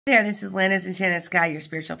There, this is Lana's Enchanted Sky, your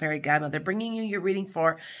spiritual fairy godmother, bringing you your reading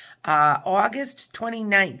for August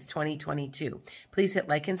 29th, 2022. Please hit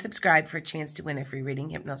like and subscribe for a chance to win a free reading,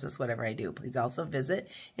 hypnosis, whatever I do. Please also visit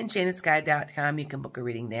EnchantedSkye.com. You can book a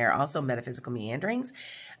reading there. Also, Metaphysical Meanderings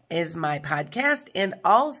is my podcast, and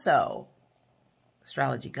also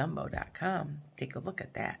astrologygumbo.com. Take a look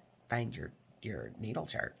at that. Find your natal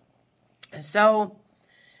chart. So,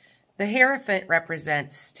 the Hierophant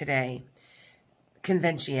represents today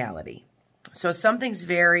conventionality. So something's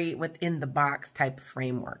very within the box type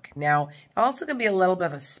framework. Now, also going to be a little bit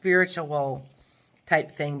of a spiritual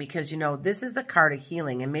type thing because, you know, this is the card of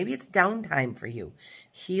healing, and maybe it's downtime for you.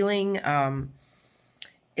 Healing,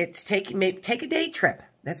 it's take a day trip.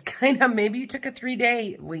 That's kind of, maybe you took a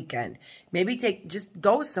 3-day weekend. Maybe just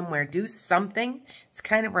go somewhere, do something. It's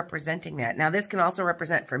kind of representing that. Now, this can also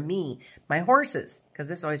represent for me, my horses, because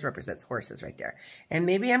this always represents horses right there. And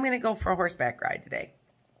maybe I'm going to go for a horseback ride today.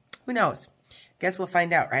 Who knows? Guess we'll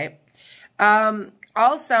find out, right?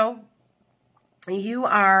 Also, you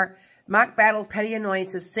are mock battles, petty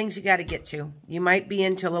annoyances, things you got to get to. You might be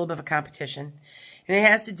into a little bit of a competition. And it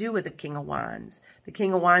has to do with the King of Wands. The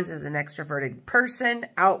King of Wands is an extroverted person,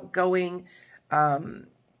 outgoing,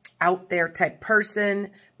 out there type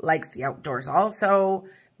person, likes the outdoors also,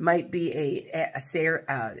 might be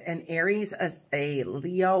an Aries, a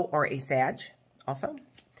Leo, or a Sag also.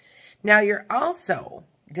 Now, you're also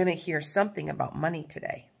going to hear something about money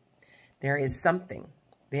today. There is something.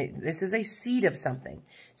 This is a seed of something.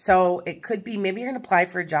 So it could be maybe you're going to apply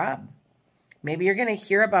for a job. Maybe you're going to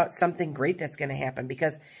hear about something great that's going to happen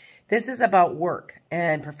because this is about work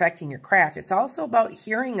and perfecting your craft. It's also about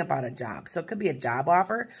hearing about a job. So it could be a job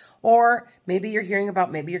offer, or maybe you're hearing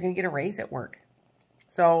about maybe you're going to get a raise at work.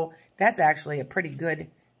 So that's actually a pretty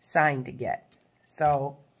good sign to get.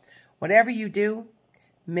 So whatever you do,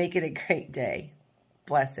 make it a great day.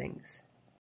 Blessings.